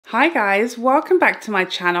Hi guys, welcome back to my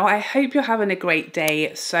channel. I hope you're having a great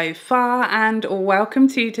day so far and welcome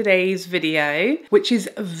to today's video, which is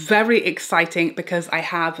very exciting because I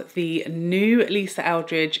have the new Lisa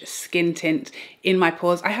Eldridge skin tint in my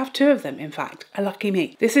pores. I have two of them, in fact, lucky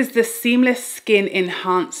me. This is the Seamless Skin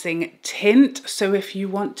Enhancing Tint. So if you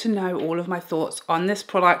want to know all of my thoughts on this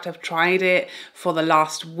product, I've tried it for the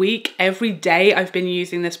last week. Every day I've been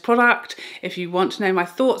using this product. If you want to know my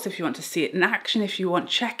thoughts, if you want to see it in action, if you want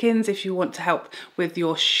check-ins, if you want to help with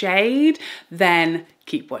your shade, then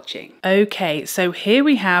keep watching. Okay, so here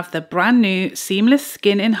we have the brand new Seamless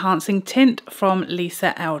Skin Enhancing Tint from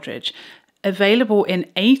Lisa Eldridge. Available in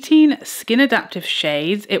 18 skin adaptive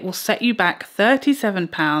shades, it will set you back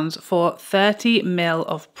 £37 for 30 ml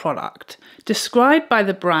of product. Described by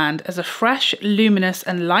the brand as a fresh, luminous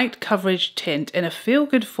and light coverage tint in a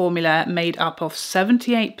feel-good formula made up of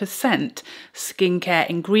 78% skincare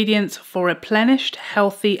ingredients for replenished,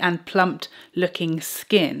 healthy and plumped looking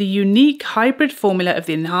skin. The unique hybrid formula of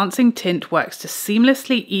the enhancing tint works to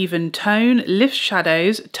seamlessly even tone, lift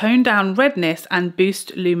shadows, tone down redness and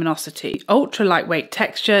boost luminosity. Ultra lightweight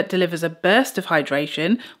texture delivers a burst of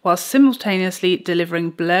hydration while simultaneously delivering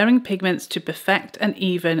blurring pigments to perfect and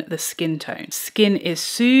even the skin tone. Skin is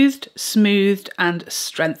soothed, smoothed and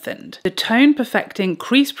strengthened. The tone perfecting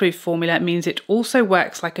crease proof formula means it also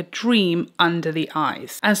works like a dream under the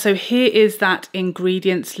eyes. And so here is that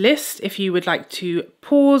ingredients list. If you would like to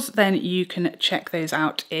pause, then you can check those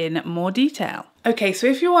out in more detail. Okay, so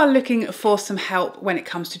if you are looking for some help when it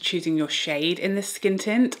comes to choosing your shade in this skin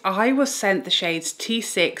tint, I was sent the shades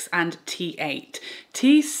T6 and T8.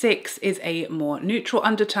 T6 is a more neutral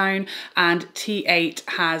undertone and T8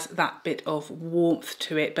 has that bit of warmth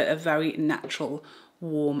to it, but a very natural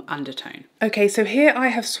warm undertone. Okay, so here I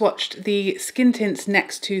have swatched the skin tints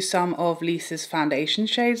next to some of Lisa's foundation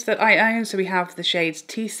shades that I own. So we have the shades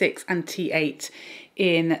T6 and T8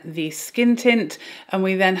 in the skin tint, and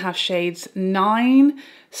we then have shades 9,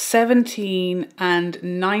 17 and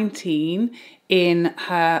 19 in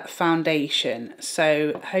her foundation.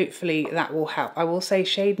 So hopefully that will help. I will say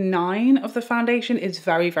shade 9 of the foundation is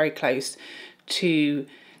very, very close to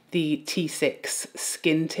the T6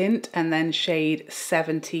 skin tint, and then shade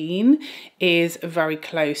 17 is very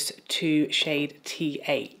close to shade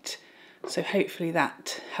T8. So hopefully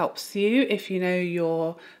that helps you if you know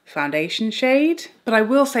your foundation shade. But I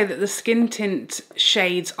will say that the skin tint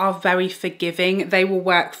shades are very forgiving. They will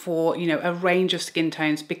work for, you know, a range of skin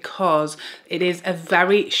tones because it is a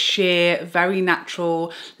very sheer, very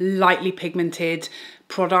natural, lightly pigmented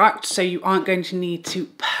product, so you aren't going to need to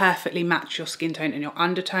perfectly match your skin tone and your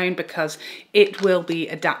undertone because it will be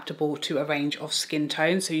adaptable to a range of skin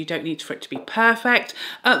tones, so you don't need for it to be perfect.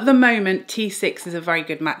 At the moment, T6 is a very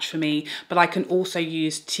good match for me, but I can also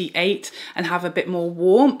use T8 and have a bit more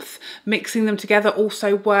warmth. Mixing them together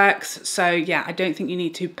also works, so yeah, I don't think you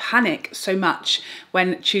need to panic so much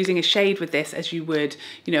when choosing a shade with this as you would,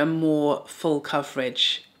 you know, a more full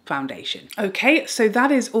coverage foundation. Okay, so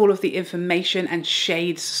that is all of the information and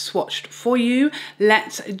shades swatched for you.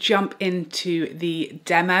 Let's jump into the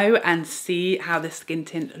demo and see how the skin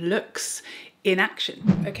tint looks in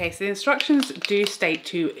action. Okay, so the instructions do state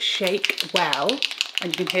to shake well,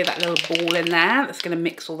 and you can hear that little ball in there that's going to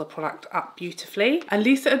mix all the product up beautifully. And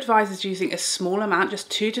Lisa advises using a small amount, just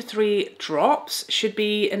 2 to 3 drops should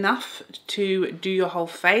be enough to do your whole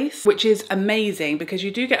face, which is amazing because you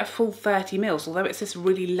do get a full 30 mils, although it's this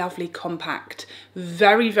really lovely compact,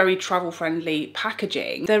 very, very travel friendly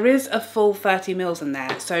packaging. There is a full 30 mils in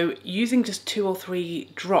there, so using just 2 or 3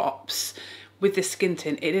 drops with this skin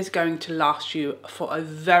tint, it is going to last you for a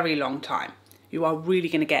very long time. You are really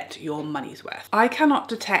going to get your money's worth. I cannot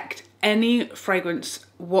detect any fragrance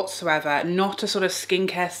whatsoever, not a sort of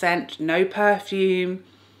skincare scent, no perfume,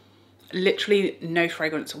 literally no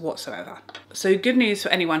fragrance whatsoever. So good news for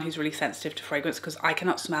anyone who's really sensitive to fragrance because I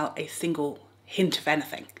cannot smell a single hint of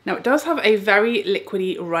anything. Now it does have a very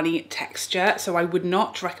liquidy, runny texture, so I would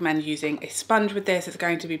not recommend using a sponge with this. It's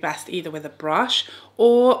going to be best either with a brush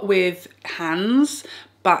or with hands.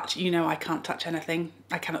 But you know, I can't touch anything.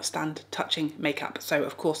 I cannot stand touching makeup. So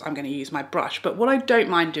of course I'm going to use my brush. But what I don't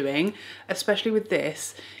mind doing, especially with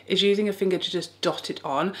this, is using a finger to just dot it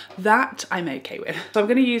on. That I'm okay with. So I'm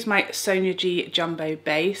going to use my Sonia G Jumbo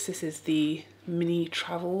Base. This is the mini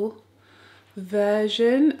travel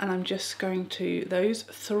version. And I'm just going to, those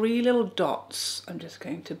 3 little dots, I'm just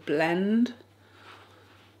going to blend.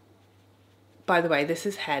 By the way, this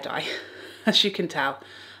is hair dye, as you can tell.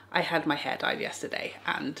 I had my hair dyed yesterday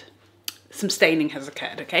and some staining has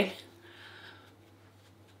occurred, okay?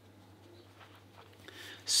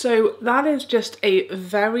 So that is just a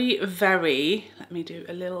very, very, let me do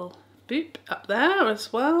a little boop up there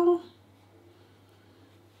as well.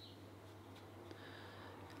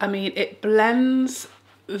 I mean, it blends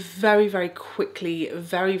very, very quickly,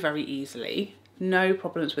 very, very easily. No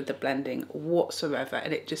problems with the blending whatsoever,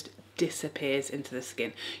 and it just disappears into the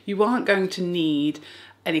skin. You aren't going to need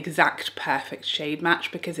an exact perfect shade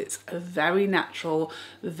match because it's a very natural,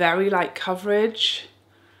 very light coverage.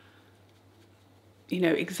 You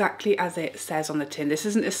know, exactly as it says on the tin. This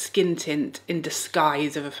isn't a skin tint in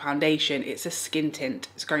disguise of a foundation. It's a skin tint.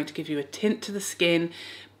 It's going to give you a tint to the skin,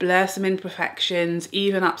 blur some imperfections,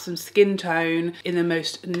 even up some skin tone in the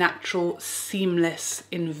most natural, seamless,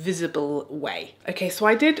 invisible way. Okay, so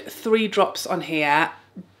I did 3 drops on here.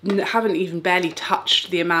 Haven't even barely touched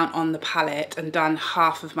the amount on the palette and done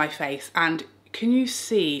half of my face. And can you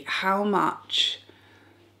see how much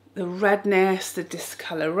the redness, the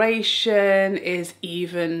discoloration is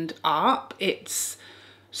evened up? It's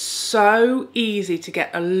so easy to get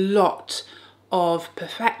a lot of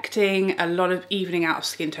perfecting, a lot of evening out of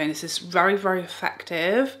skin tone. This is very, very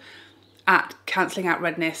effective at cancelling out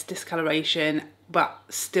redness, discoloration, but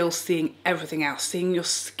still seeing everything else, seeing your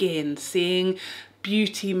skin, seeing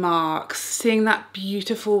beauty marks, seeing that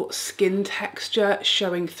beautiful skin texture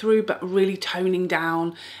showing through, but really toning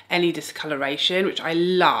down any discoloration, which I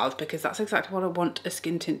love because that's exactly what I want a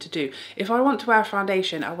skin tint to do. If I want to wear a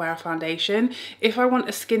foundation, I wear a foundation. If I want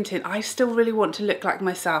a skin tint, I still really want to look like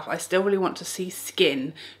myself. I still really want to see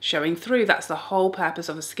skin showing through. That's the whole purpose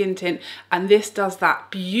of a skin tint. And this does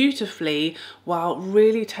that beautifully while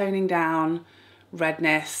really toning down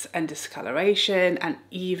redness and discoloration and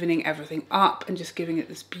evening everything up and just giving it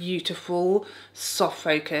this beautiful soft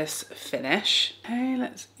focus finish. Okay,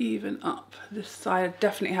 let's even up this side. I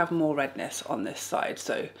definitely have more redness on this side,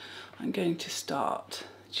 so I'm going to start.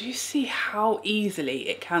 Do you see how easily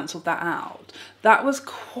it cancelled that out? That was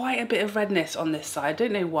quite a bit of redness on this side. I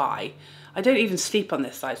don't know why. I don't even sleep on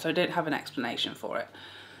this side, so I don't have an explanation for it.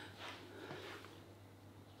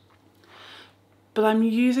 But I'm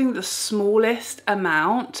using the smallest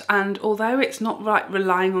amount, and although it's not like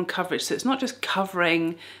relying on coverage, so it's not just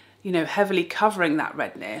covering, you know, heavily covering that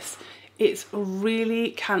redness, it's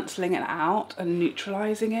really cancelling it out and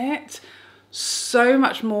neutralising it. So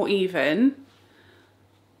much more even.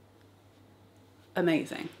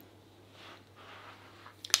 Amazing.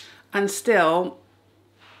 And still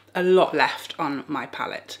a lot left on my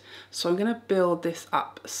palette. So I'm going to build this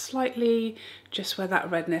up slightly, just where that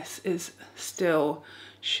redness is still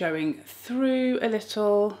showing through a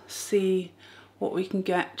little, see what we can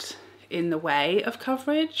get in the way of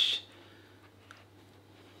coverage.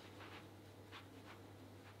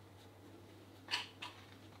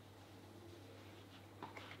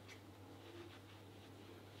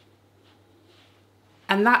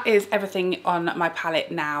 And that is everything on my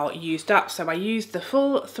palette now used up. So I used the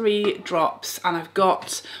full 3 drops, and I've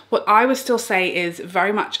got what I would still say is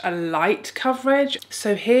very much a light coverage.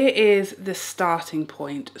 So here is the starting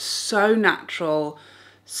point. So natural,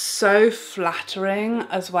 so flattering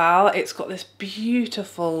as well. It's got this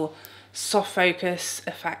beautiful soft focus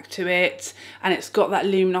effect to it, and it's got that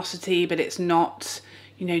luminosity, but it's not,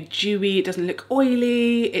 you know, dewy. It doesn't look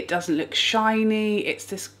oily. It doesn't look shiny. It's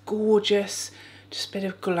this gorgeous, just a bit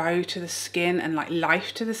of glow to the skin and like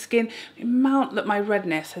life to the skin. The amount that my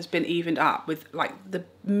redness has been evened up with like the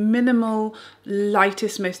minimal,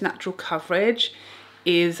 lightest, most natural coverage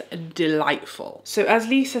is delightful. So as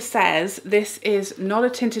Lisa says, this is not a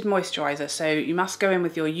tinted moisturizer, so you must go in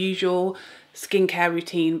with your usual skincare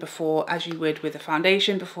routine before, as you would with a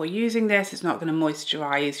foundation before using this. It's not going to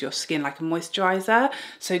moisturize your skin like a moisturizer,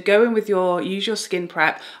 so go in with your usual skin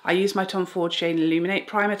prep. I use my Ford Shade and Illuminate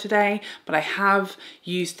primer today, but I have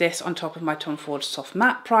used this on top of my Ford Soft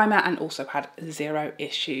Matte primer and also had 0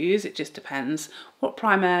 issues. It just depends what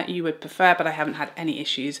primer you would prefer, but I haven't had any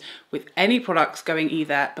issues with any products going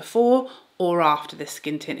either before or after this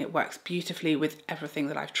skin tint. It works beautifully with everything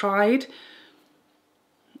that I've tried.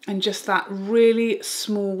 And just that really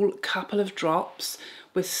small couple of drops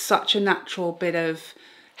with such a natural bit of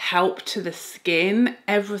help to the skin.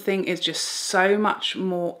 Everything is just so much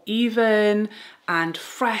more even and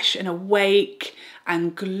fresh and awake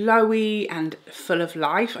and glowy and full of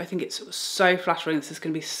life. I think it's so flattering. This is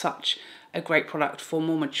going to be such a great product for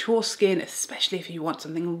more mature skin, especially if you want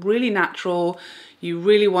something really natural. You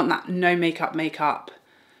really want that no makeup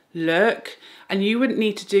look, and you wouldn't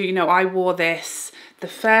need to do, you know, I wore this the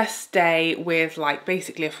first day with like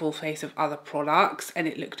basically a full face of other products, and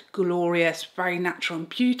it looked glorious, very natural and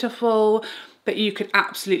beautiful. But you could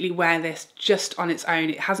absolutely wear this just on its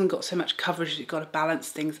own. It hasn't got so much coverage, you've got to balance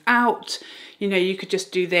things out. You know, you could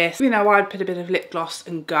just do this. You know, I'd put a bit of lip gloss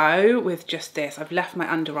and go with just this. I've left my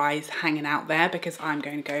under eyes hanging out there because I'm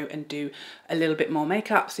going to go and do a little bit more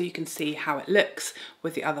makeup so you can see how it looks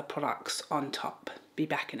with the other products on top. Be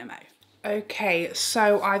back in a mo. Okay,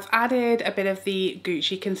 so I've added a bit of the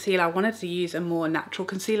Gucci concealer. I wanted to use a more natural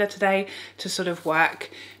concealer today to sort of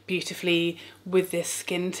work beautifully with this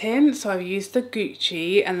skin tint. So I've used the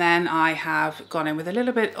Gucci, and then I have gone in with a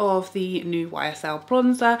little bit of the new YSL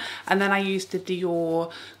bronzer, and then I used the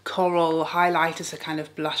Dior Coral highlighter, so kind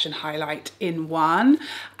of blush and highlight in one.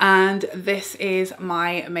 And this is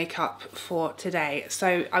my makeup for today.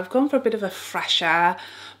 So I've gone for a bit of a fresher,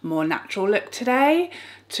 more natural look today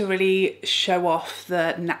to really show off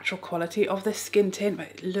the natural quality of this skin tint, but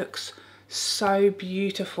it looks so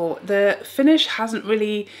beautiful. The finish hasn't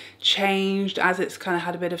really changed as it's kind of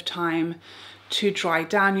had a bit of time to dry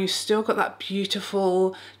down. You've still got that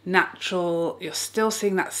beautiful natural, you're still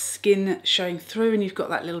seeing that skin showing through, and you've got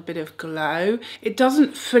that little bit of glow. It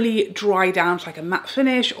doesn't fully dry down to like a matte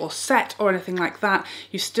finish or set or anything like that.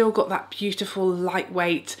 You've still got that beautiful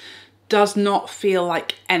lightweight, does not feel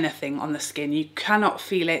like anything on the skin. You cannot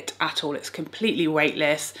feel it at all. It's completely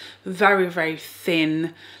weightless, very, very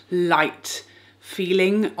thin, light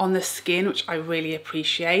feeling on the skin, which I really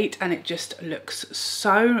appreciate. And it just looks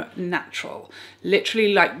so natural.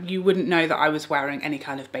 Literally like you wouldn't know that I was wearing any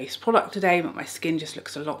kind of base product today, but my skin just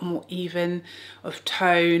looks a lot more even of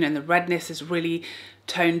tone, and the redness is really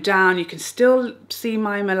toned down. You can still see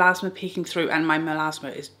my melasma peeking through, and my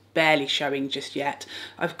melasma is barely showing just yet.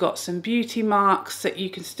 I've got some beauty marks that you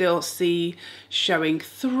can still see showing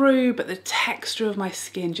through, but the texture of my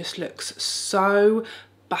skin just looks so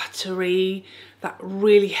buttery, that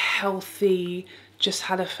really healthy, just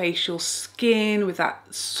had a facial skin with that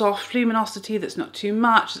soft luminosity that's not too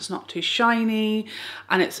much, that's not too shiny,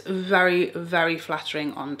 and it's very, very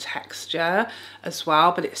flattering on texture as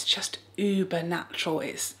well, but it's just uber natural.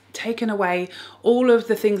 It's taken away all of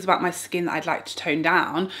the things about my skin that I'd like to tone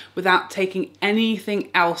down without taking anything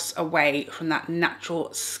else away from that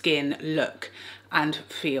natural skin look and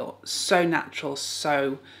feel. So natural,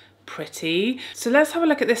 so pretty. So let's have a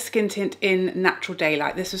look at this skin tint in Natural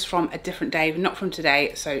Daylight. This is from a different day, not from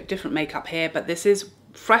today, so different makeup here, but this is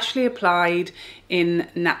freshly applied in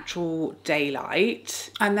Natural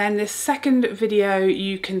Daylight. And then this second video,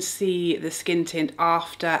 you can see the skin tint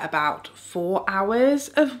after about 4 hours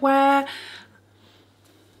of wear.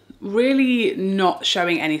 Really not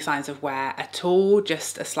showing any signs of wear at all,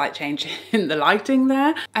 just a slight change in the lighting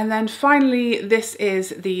there. And then finally, this is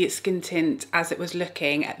the skin tint as it was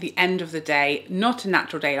looking at the end of the day, not in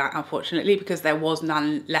Natural Daylight, unfortunately, because there was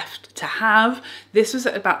none left to have. This was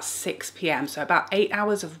at about 6 p.m, so about 8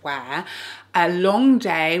 hours of wear. A long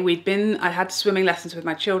day. I had swimming lessons with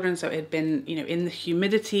my children, so it had been, you know, in the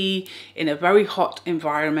humidity, in a very hot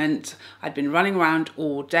environment. I'd been running around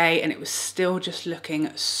all day, and it was still just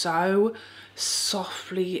looking so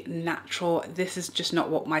softly natural. This is just not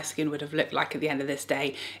what my skin would have looked like at the end of this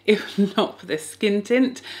day if not for this skin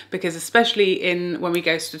tint, because especially when we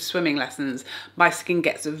go to swimming lessons, my skin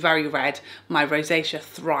gets very red. My rosacea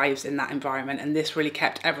thrives in that environment, and this really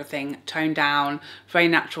kept everything toned down, very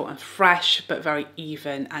natural and fresh, but very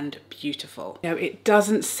even and beautiful. You know, it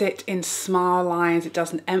doesn't sit in smile lines, it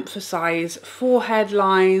doesn't emphasize forehead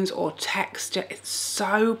lines or texture. It's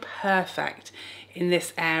so perfect in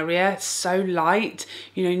this area. It's so light,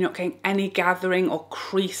 you know, you're not getting any gathering or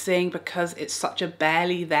creasing because it's such a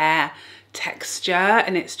barely there texture,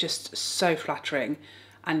 and it's just so flattering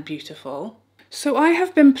and beautiful. So I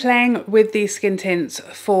have been playing with these skin tints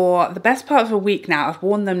for the best part of a week now. I've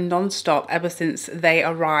worn them non-stop ever since they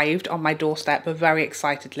arrived on my doorstep, but very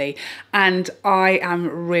excitedly, and I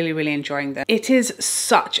am really, really enjoying them. It is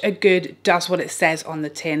such a good, does what it says on the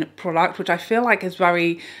tin product, which I feel like is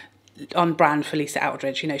very on brand for Lisa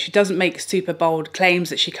Eldridge. You know, she doesn't make super bold claims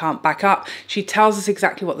that she can't back up. She tells us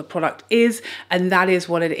exactly what the product is, and that is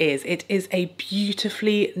what it is. It is a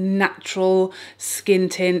beautifully natural skin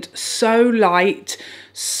tint, so light,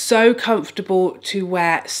 so comfortable to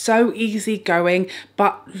wear, so easygoing,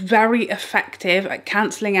 but very effective at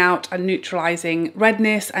cancelling out and neutralising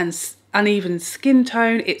redness and uneven skin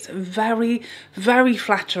tone. It's very, very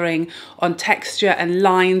flattering on texture and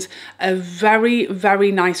lines. A very,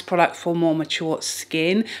 very nice product for more mature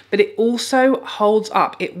skin, but it also holds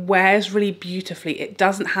up. It wears really beautifully. It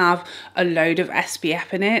doesn't have a load of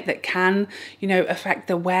SPF in it that can, you know, affect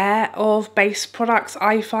the wear of base products.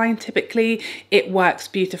 I find typically it works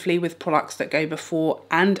beautifully with products that go before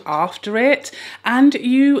and after it. And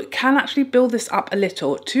you can actually build this up a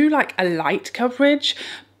little to like a light coverage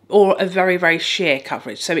or a very, very sheer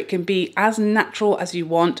coverage. So it can be as natural as you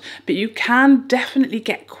want, but you can definitely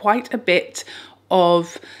get quite a bit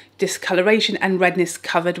of discoloration and redness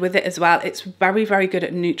covered with it as well. It's very, very good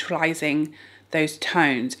at neutralizing those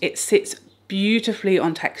tones. It sits beautifully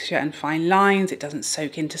on texture and fine lines. It doesn't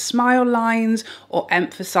soak into smile lines or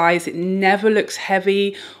emphasize. It never looks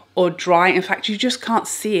heavy or dry. In fact, you just can't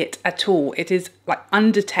see it at all. It is like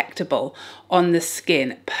undetectable on the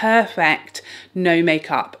skin. Perfect, no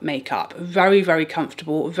makeup. Very, very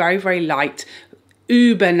comfortable, very, very light,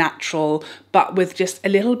 uber natural, but with just a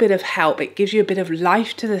little bit of help. It gives you a bit of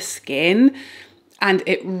life to the skin, and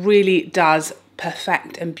it really does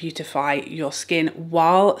perfect and beautify your skin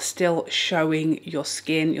while still showing your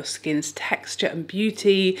skin's texture and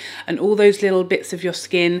beauty, and all those little bits of your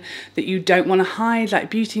skin that you don't want to hide, like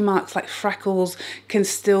beauty marks, like freckles, can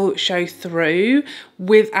still show through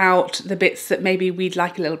without the bits that maybe we'd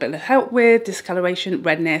like a little bit of help with, discoloration,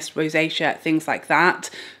 redness, rosacea, things like that.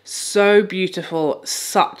 So beautiful,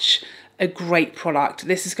 such a great product.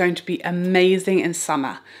 This is going to be amazing in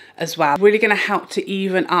summer as well. Really going to help to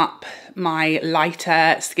even up my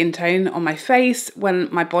lighter skin tone on my face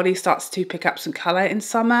when my body starts to pick up some color in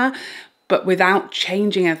summer, but without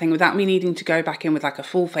changing anything, without me needing to go back in with like a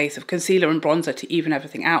full face of concealer and bronzer to even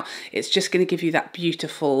everything out. It's just going to give you that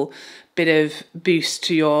beautiful bit of boost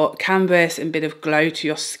to your canvas and bit of glow to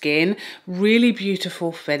your skin. Really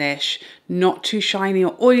beautiful finish, not too shiny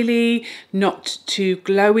or oily, not too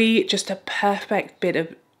glowy, just a perfect bit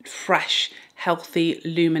of fresh, healthy,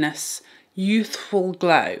 luminous, youthful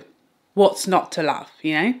glow. What's not to love,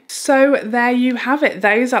 you know? So there you have it.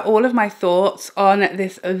 Those are all of my thoughts on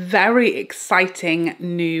this very exciting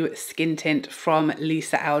new skin tint from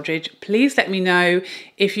Lisa Eldridge. Please let me know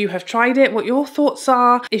if you have tried it, what your thoughts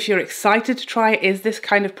are, if you're excited to try it. Is this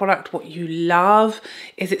kind of product what you love?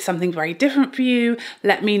 Is it something very different for you?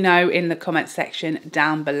 Let me know in the comment section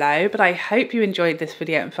down below. But I hope you enjoyed this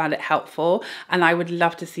video and found it helpful, and I would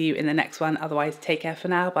love to see you in the next one. Otherwise, take care for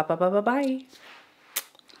now. Bye, bye, bye, bye, bye.